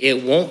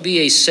 It won't be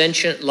a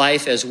sentient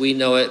life as we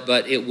know it,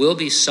 but it will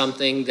be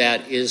something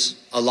that is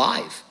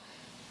alive,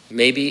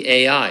 maybe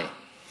AI.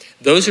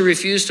 Those who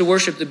refuse to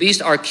worship the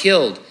beast are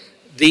killed.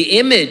 The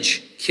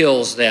image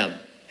kills them.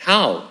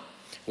 How?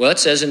 Well, it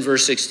says in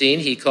verse 16,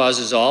 he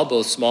causes all,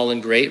 both small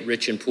and great,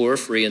 rich and poor,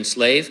 free and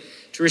slave,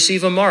 to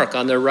receive a mark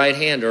on their right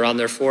hand or on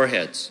their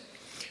foreheads.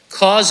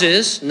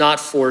 Causes, not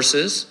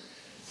forces.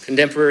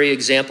 Contemporary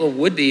example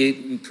would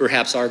be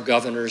perhaps our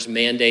governor's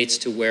mandates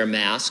to wear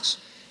masks.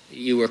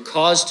 You were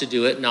caused to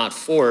do it, not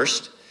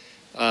forced.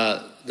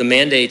 The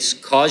mandates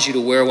cause you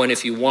to wear one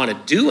if you want to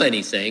do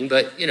anything,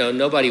 but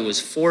nobody was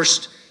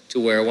forced to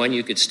wear one.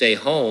 You could stay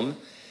home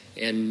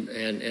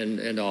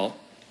and all.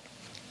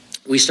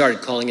 We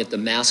started calling it the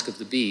mask of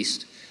the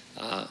beast.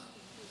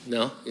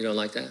 No, you don't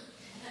like that?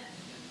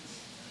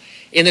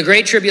 In the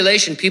Great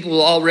Tribulation, people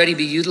will already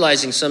be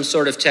utilizing some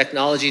sort of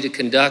technology to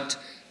conduct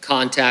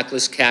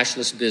contactless,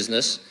 cashless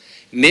business.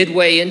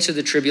 Midway into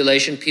the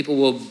tribulation, people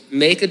will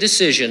make a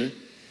decision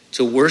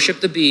to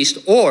worship the beast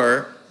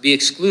or be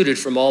excluded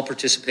from all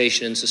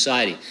participation in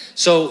society.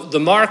 So the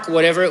mark,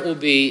 whatever it will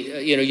be,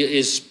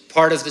 is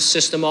part of the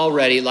system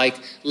already. Like,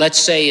 let's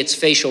say it's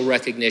facial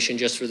recognition,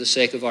 just for the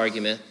sake of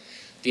argument.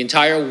 The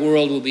entire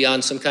world will be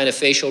on some kind of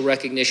facial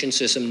recognition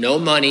system. No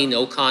money,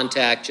 no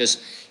contact,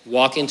 just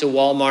walk into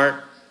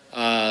Walmart,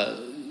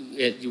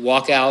 you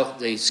walk out,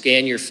 they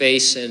scan your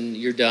face, and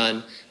you're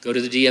done. Go to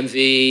the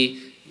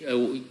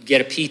DMV, get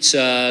a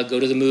pizza, go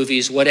to the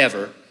movies,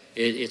 whatever.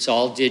 It's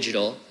all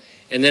digital.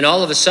 And then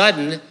all of a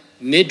sudden,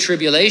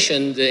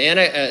 mid-tribulation, the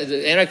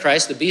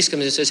Antichrist, the beast,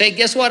 comes and says, hey,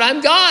 guess what?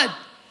 I'm God.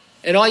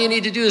 And all you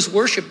need to do is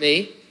worship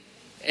me.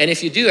 And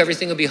if you do,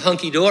 everything will be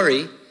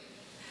hunky-dory,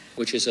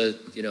 which is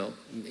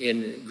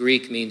in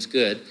Greek means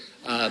good.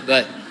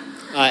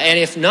 And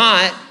if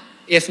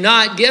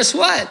not, guess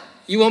what?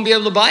 You won't be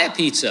able to buy a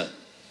pizza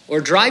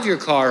or drive your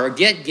car or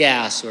get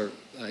gas or,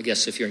 I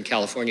guess if you're in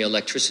California,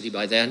 electricity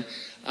by then,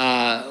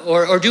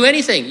 or do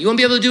anything. You won't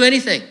be able to do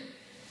anything.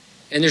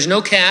 And there's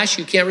no cash.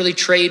 You can't really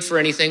trade for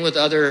anything with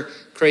other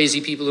crazy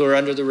people who are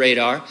under the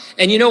radar.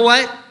 And you know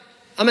what?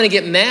 I'm going to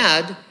get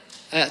mad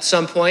at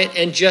some point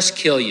and just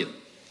kill you.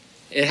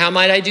 And how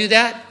might I do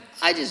that?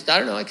 I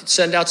don't know. I could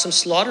send out some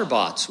slaughter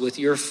bots with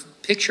your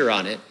picture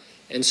on it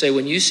and say,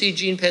 when you see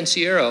Gene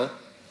Pensiero,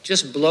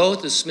 just blow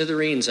the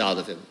smithereens out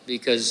of him.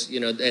 Because,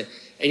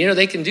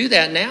 they can do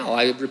that now.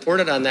 I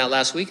reported on that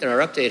last week in our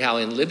update, how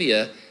in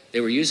Libya,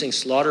 they were using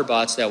slaughter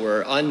bots that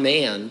were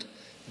unmanned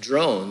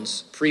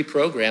drones,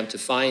 pre-programmed to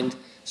find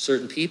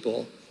certain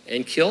people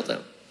and kill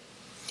them.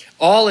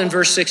 All in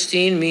verse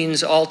 16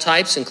 means all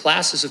types and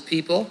classes of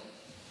people.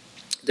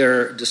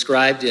 They're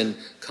described in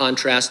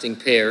contrasting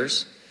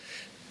pairs.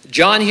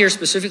 John here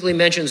specifically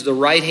mentions the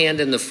right hand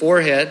and the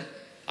forehead.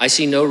 I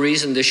see no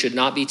reason this should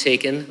not be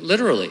taken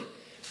literally.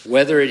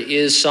 Whether it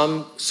is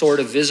some sort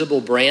of visible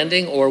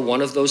branding or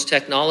one of those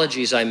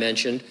technologies I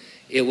mentioned,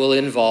 it will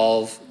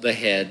involve the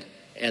head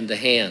and the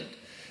hand.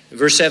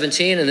 Verse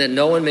 17, and that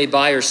no one may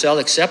buy or sell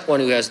except one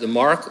who has the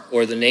mark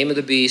or the name of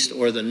the beast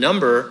or the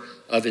number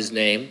of his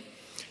name.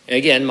 And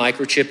again,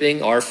 microchipping,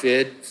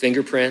 RFID,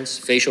 fingerprints,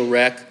 facial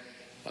rec,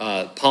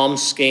 palm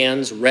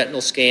scans,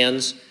 retinal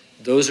scans.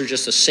 Those are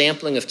just a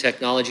sampling of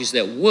technologies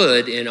that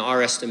would, in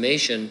our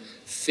estimation,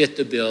 fit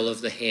the bill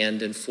of the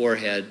hand and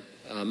forehead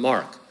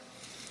mark.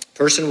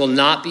 Person will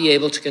not be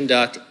able to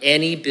conduct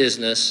any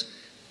business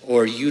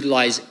or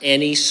utilize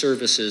any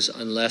services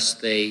unless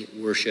they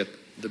worship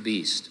the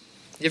beast.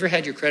 You ever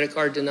had your credit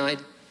card denied?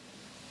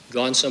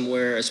 Gone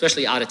somewhere,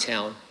 especially out of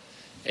town,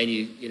 and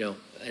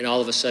and all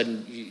of a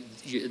sudden,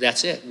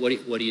 that's it. What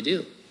do you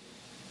do?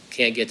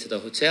 Can't get to the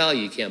hotel.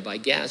 You can't buy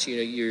gas.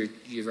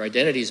 Your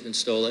identity's been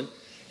stolen.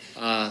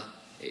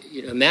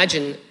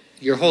 Imagine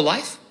your whole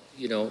life.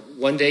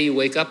 One day you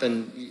wake up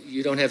and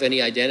you don't have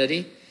any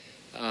identity.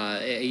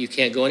 You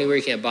can't go anywhere.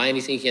 You can't buy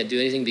anything. You can't do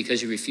anything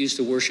because you refuse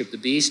to worship the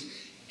beast.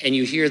 and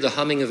you hear the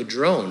humming of a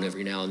drone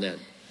every now and then.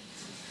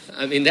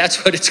 I mean,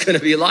 that's what it's going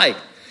to be like.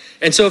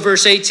 And so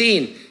verse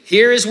 18,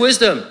 here is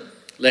wisdom.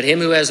 Let him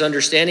who has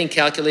understanding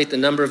calculate the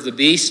number of the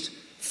beast,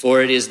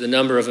 for it is the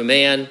number of a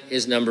man.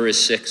 His number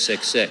is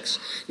 666.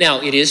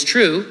 Now, it is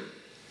true,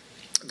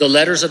 the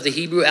letters of the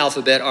Hebrew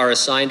alphabet are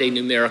assigned a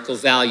numerical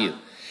value.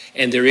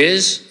 And there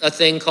is a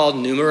thing called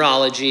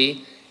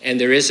numerology, and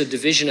there is a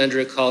division under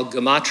it called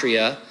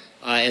gematria.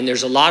 And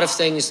there's a lot of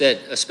things that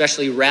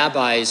especially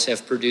rabbis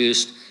have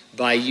produced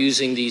by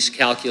using these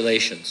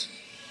calculations.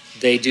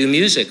 They do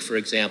music, for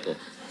example.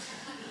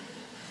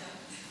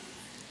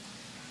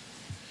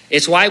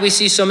 It's why we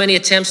see so many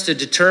attempts to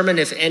determine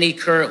if any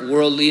current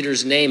world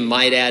leader's name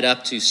might add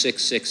up to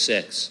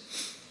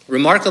 666.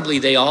 Remarkably,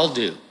 they all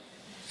do.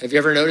 Have you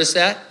ever noticed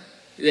that?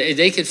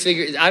 They could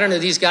figure, I don't know,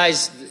 these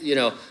guys,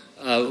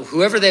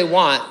 whoever they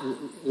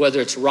want, whether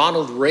it's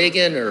Ronald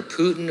Reagan or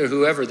Putin or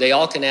whoever, they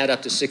all can add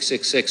up to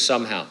 666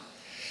 somehow.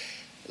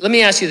 Let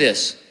me ask you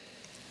this.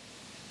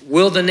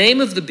 Will the name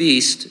of the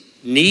beast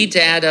need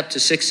to add up to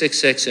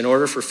 666 in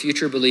order for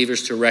future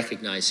believers to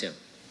recognize him?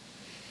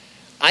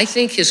 I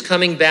think his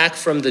coming back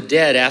from the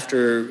dead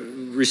after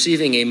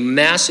receiving a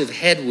massive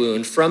head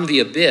wound from the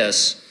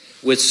abyss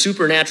with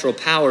supernatural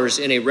powers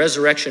in a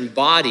resurrection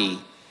body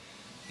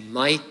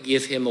might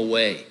give him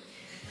away.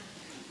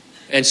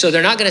 And so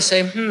they're not going to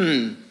say,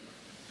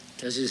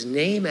 does his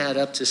name add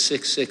up to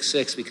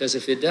 666? Because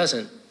if it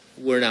doesn't,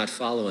 we're not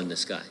following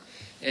this guy.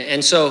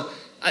 And so,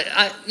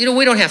 we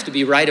don't have to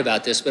be right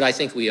about this, but I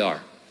think we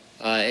are.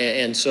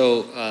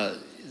 So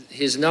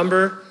his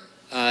number,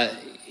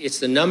 it's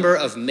the number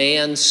of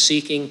man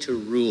seeking to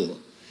rule.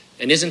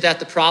 And isn't that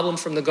the problem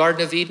from the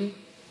Garden of Eden?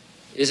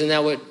 Isn't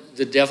that what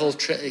the devil,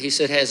 he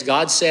said, has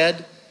God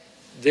said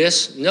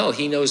this? No,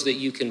 he knows that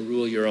you can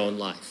rule your own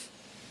life.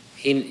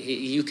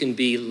 You can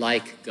be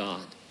like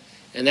God.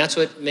 And that's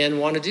what men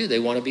want to do. They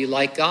want to be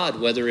like God,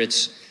 whether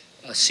it's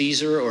a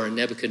Caesar or a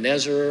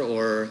Nebuchadnezzar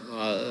or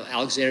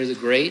Alexander the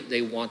Great.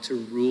 They want to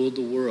rule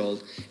the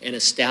world and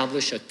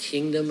establish a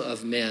kingdom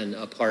of men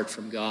apart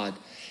from God.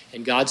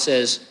 And God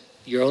says,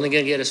 you're only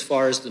going to get as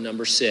far as the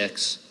number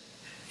 6,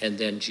 and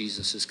then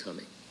Jesus is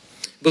coming.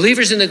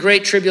 Believers in the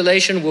Great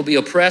Tribulation will be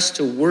oppressed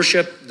to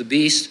worship the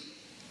beast,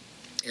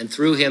 and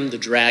through him, the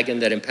dragon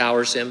that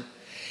empowers him.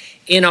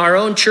 In our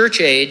own church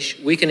age,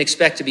 we can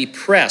expect to be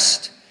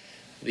pressed.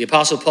 The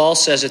Apostle Paul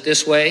says it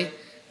this way,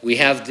 we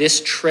have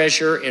this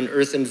treasure in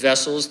earthen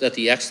vessels, that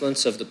the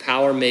excellence of the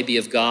power may be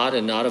of God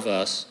and not of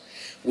us.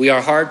 We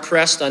are hard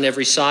pressed on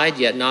every side,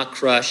 yet not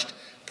crushed,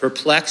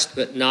 perplexed,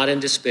 but not in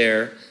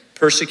despair,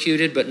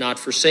 persecuted, but not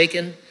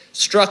forsaken,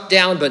 struck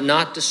down, but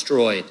not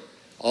destroyed,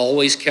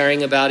 always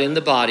carrying about in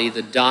the body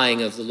the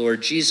dying of the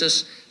Lord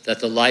Jesus, that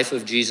the life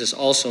of Jesus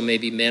also may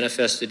be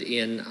manifested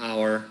in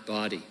our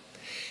body.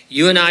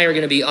 You and I are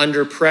going to be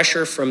under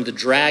pressure from the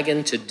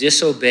dragon to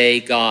disobey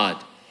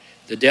God.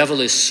 The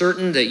devil is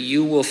certain that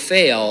you will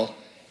fail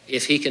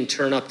if he can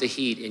turn up the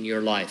heat in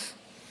your life.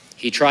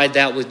 He tried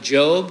that with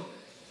Job.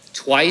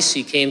 Twice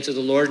he came to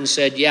the Lord and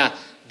said,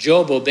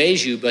 Job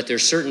obeys you, but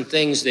there's certain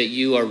things that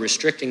you are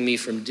restricting me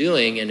from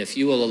doing, and if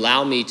you will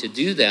allow me to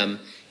do them,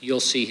 you'll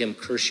see him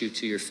curse you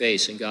to your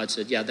face. And God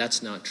said,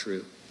 that's not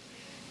true.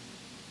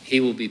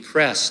 He will be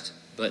pressed,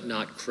 but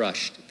not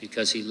crushed,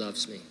 because he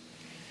loves me.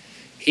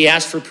 He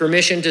asked for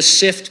permission to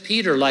sift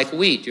Peter like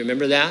wheat. Do you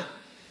remember that?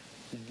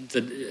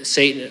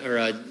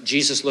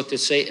 Jesus looked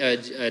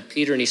at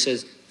Peter and he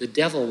says, the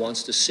devil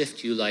wants to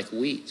sift you like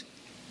wheat,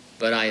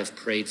 but I have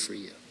prayed for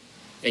you.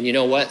 And you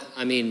know what?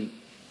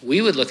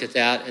 We would look at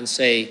that and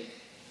say,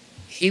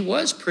 he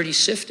was pretty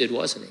sifted,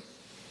 wasn't he?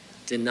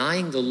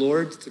 Denying the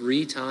Lord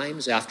 3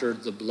 times after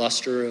the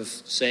bluster of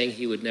saying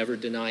he would never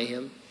deny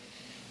him.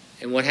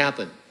 And what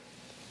happened?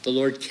 The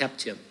Lord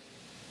kept him.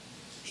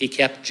 He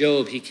kept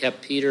Job. He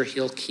kept Peter.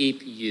 He'll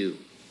keep you.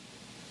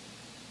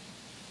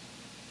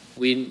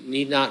 We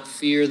need not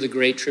fear the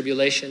great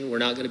tribulation. We're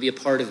not going to be a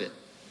part of it.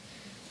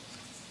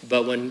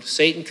 But when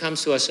Satan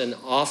comes to us and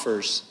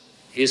offers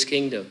his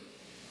kingdom,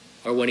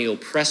 or when he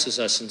oppresses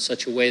us in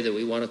such a way that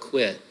we want to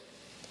quit,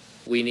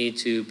 we need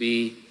to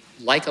be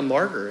like a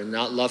martyr and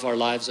not love our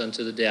lives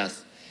unto the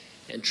death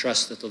and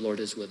trust that the Lord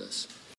is with us.